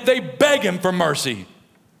 and yet they beg him for mercy.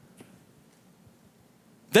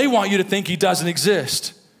 They want you to think he doesn't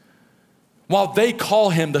exist, while they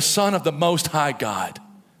call him the Son of the Most High God.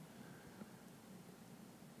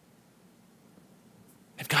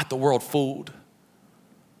 They've got the world fooled.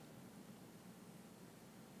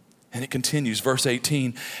 And it continues, verse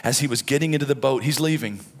 18, as he was getting into the boat, he's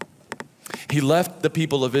leaving. He left the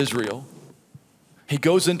people of Israel. He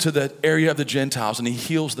goes into the area of the Gentiles and he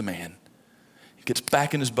heals the man. He gets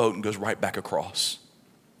back in his boat and goes right back across.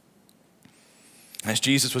 As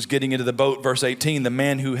Jesus was getting into the boat, verse 18, the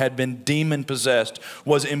man who had been demon-possessed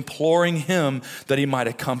was imploring him that he might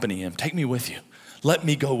accompany him. Take me with you. Let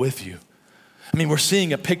me go with you. I mean, we're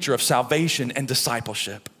seeing a picture of salvation and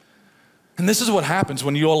discipleship. And this is what happens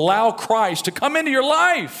when you allow Christ to come into your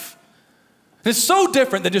life. It's so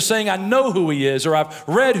different than just saying, I know who he is, or I've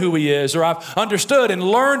read who he is, or I've understood and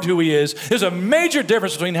learned who he is. There's a major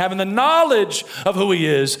difference between having the knowledge of who he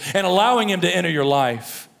is and allowing him to enter your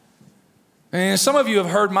life. And some of you have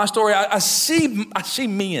heard my story. I see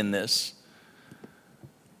me in this.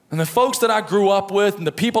 And the folks that I grew up with and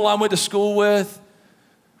the people I went to school with,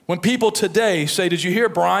 when people today say, did you hear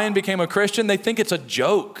Brian became a Christian? They think it's a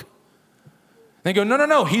joke. They go,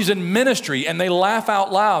 no, he's in ministry, and they laugh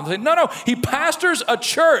out loud. They say, no, he pastors a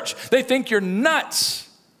church. They think you're nuts.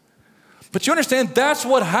 But you understand, that's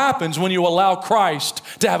what happens when you allow Christ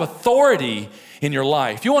to have authority in your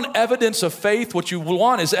life. You want evidence of faith, what you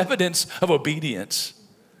want is evidence of obedience.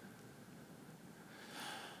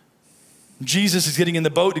 Jesus is getting in the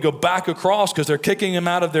boat to go back across because they're kicking him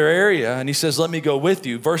out of their area. And he says, let me go with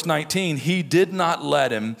you. Verse 19, he did not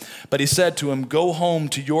let him, but he said to him, go home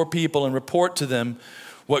to your people and report to them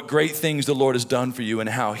what great things the Lord has done for you and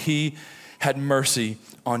how he had mercy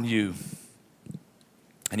on you.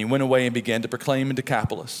 And he went away and began to proclaim in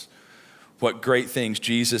Decapolis what great things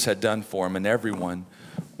Jesus had done for him, and everyone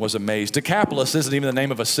was amazed. Decapolis isn't even the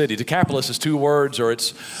name of a city. Decapolis is 2 words, or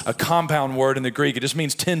it's a compound word in the Greek. It just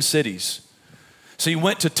means 10 cities. So he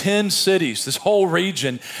went to 10 cities, this whole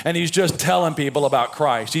region, and he's just telling people about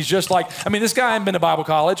Christ. He's just like, this guy hadn't been to Bible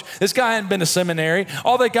college. This guy hadn't been to seminary.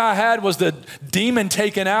 All that guy had was the demon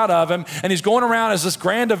taken out of him, and he's going around as this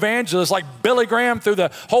grand evangelist like Billy Graham through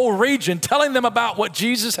the whole region, telling them about what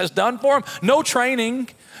Jesus has done for him. No training,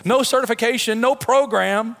 no certification, no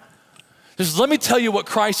program. Just let me tell you what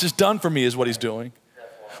Christ has done for me is what he's doing.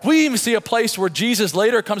 We even see a place where Jesus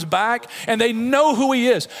later comes back and they know who he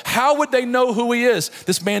is. How would they know who he is?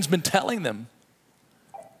 This man's been telling them.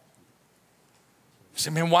 You say,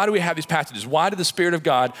 man, why do we have these passages? Why did the Spirit of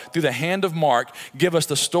God, through the hand of Mark, give us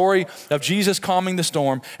the story of Jesus calming the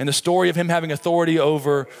storm and the story of him having authority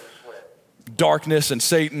over darkness and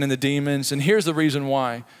Satan and the demons? And here's the reason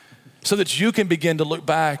why. So that you can begin to look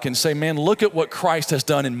back and say, man, look at what Christ has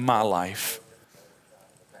done in my life.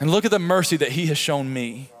 And look at the mercy that he has shown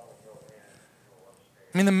me.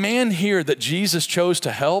 The man here that Jesus chose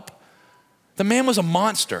to help, the man was a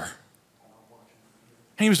monster.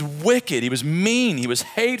 And he was wicked, he was mean, he was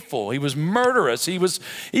hateful, he was murderous, he was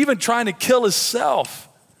even trying to kill himself.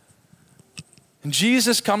 And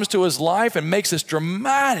Jesus comes to his life and makes this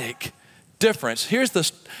dramatic difference. Here's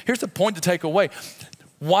the point to take away.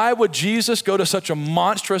 Why would Jesus go to such a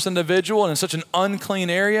monstrous individual and in such an unclean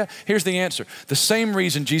area? Here's the answer. The same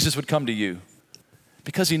reason Jesus would come to you.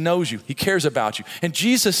 Because he knows you, he cares about you. And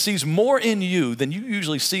Jesus sees more in you than you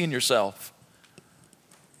usually see in yourself.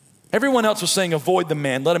 Everyone else was saying, avoid the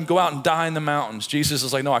man, let him go out and die in the mountains. Jesus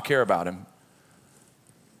is like, no, I care about him.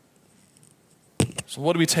 So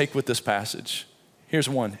what do we take with this passage? Here's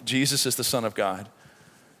one, Jesus is the Son of God.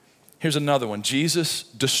 Here's another one, Jesus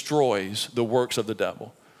destroys the works of the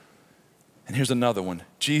devil. And here's another one,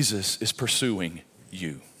 Jesus is pursuing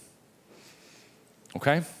you.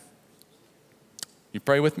 Okay? You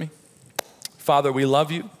pray with me? Father, we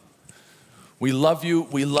love you. We love you,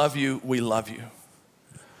 we love you, we love you.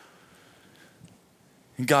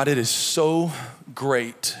 And God, it is so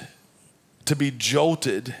great to be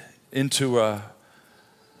jolted into a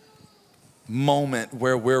moment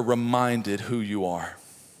where we're reminded who you are.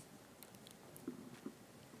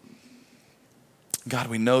 God,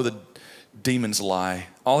 we know the demons lie.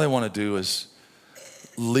 All they want to do is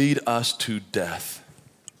lead us to death.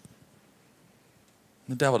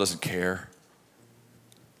 The devil doesn't care.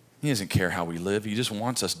 He doesn't care how we live. He just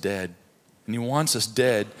wants us dead. And he wants us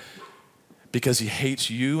dead because he hates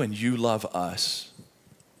you and you love us.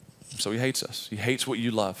 So he hates us. He hates what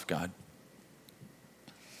you love, God.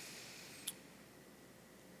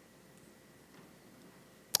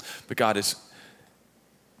 But God, it's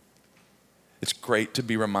great to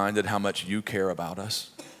be reminded how much you care about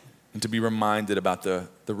us and to be reminded about the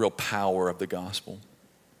real power of the gospel.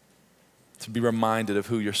 To be reminded of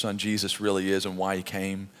who your son Jesus really is and why he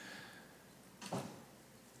came.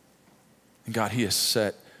 And God, he has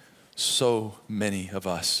set so many of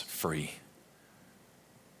us free.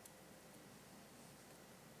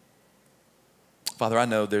 Father, I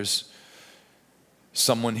know there's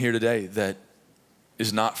someone here today that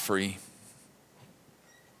is not free.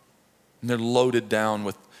 And they're loaded down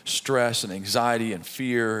with stress and anxiety and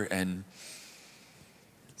fear. And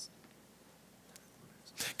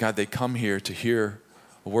God, they come here to hear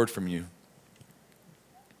a word from you.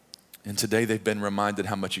 And today they've been reminded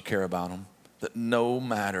how much you care about them. That no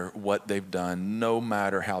matter what they've done, no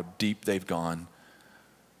matter how deep they've gone,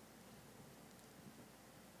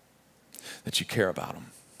 that you care about them.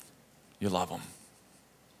 You love them.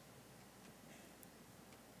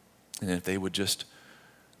 And if they would just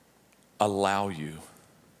allow you,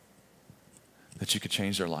 that you could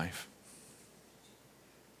change their life.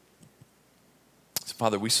 So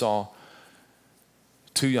Father, we saw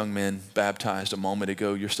 2 young men baptized a moment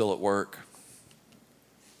ago. You're still at work.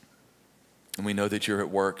 And we know that you're at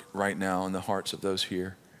work right now in the hearts of those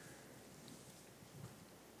here.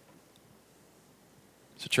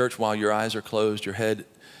 So church, while your eyes are closed, your head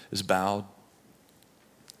is bowed,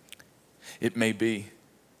 it may be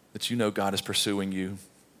that you know God is pursuing you.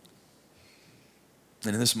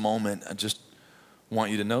 And in this moment, I just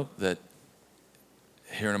want you to know that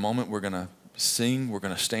here in a moment, we're going to sing, we're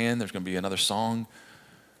going to stand, there's going to be another song.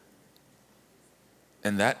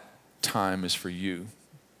 And that time is for you.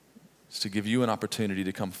 It's to give you an opportunity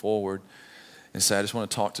to come forward and say, I just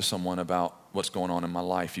want to talk to someone about what's going on in my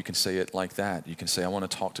life. You can say it like that. You can say, I want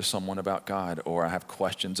to talk to someone about God, or I have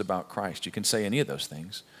questions about Christ. You can say any of those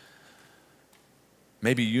things.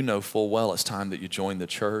 Maybe you know full well it's time that you join the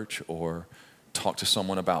church or talk to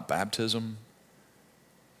someone about baptism.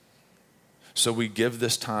 So we give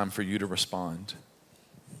this time for you to respond.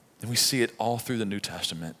 And we see it all through the New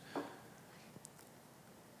Testament.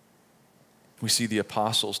 We see the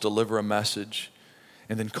apostles deliver a message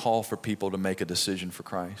and then call for people to make a decision for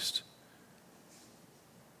Christ.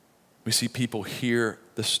 We see people hear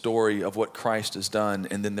the story of what Christ has done,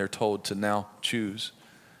 and then they're told to now choose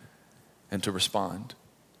and to respond.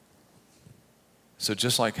 So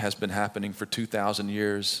just like has been happening for 2,000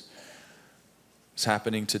 years, it's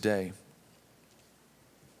happening today.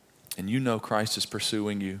 And you know Christ is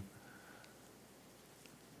pursuing you.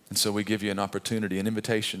 And so we give you an opportunity, an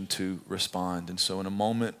invitation to respond. And so in a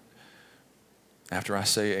moment, after I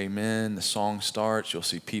say amen, the song starts, you'll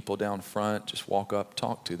see people down front. Just walk up,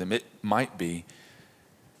 talk to them. It might be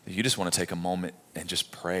that you just want to take a moment and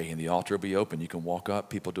just pray, and the altar will be open. You can walk up.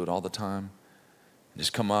 People do it all the time. And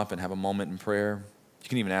just come up and have a moment in prayer. You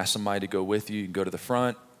can even ask somebody to go with you. You can go to the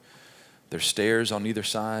front. There's stairs on either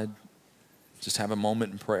side. Just have a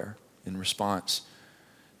moment in prayer in response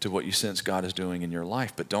to what you sense God is doing in your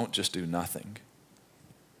life. But don't just do nothing.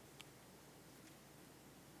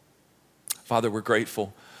 Father, we're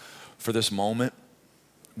grateful for this moment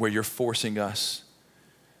where you're forcing us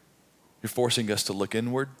to look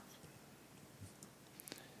inward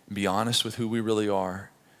and be honest with who we really are.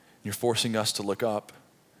 You're forcing us to look up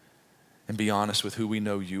and be honest with who we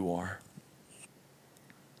know you are.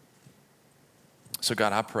 So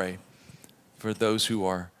God, I pray for those who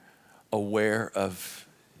are aware of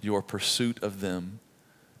your pursuit of them,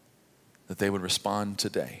 that they would respond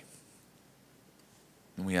today.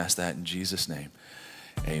 And we ask that in Jesus' name.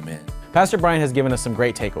 Amen. Pastor Brian has given us some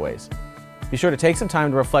great takeaways. Be sure to take some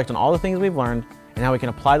time to reflect on all the things we've learned and how we can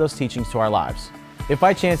apply those teachings to our lives. If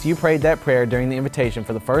by chance you prayed that prayer during the invitation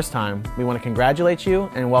for the first time, we want to congratulate you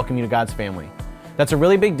and welcome you to God's family. That's a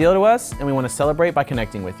really big deal to us, and we want to celebrate by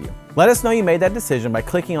connecting with you. Let us know you made that decision by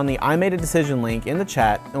clicking on the I Made a Decision link in the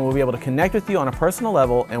chat, and we'll be able to connect with you on a personal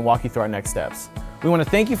level and walk you through our next steps. We want to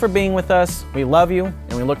thank you for being with us. We love you,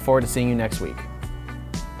 and we look forward to seeing you next week.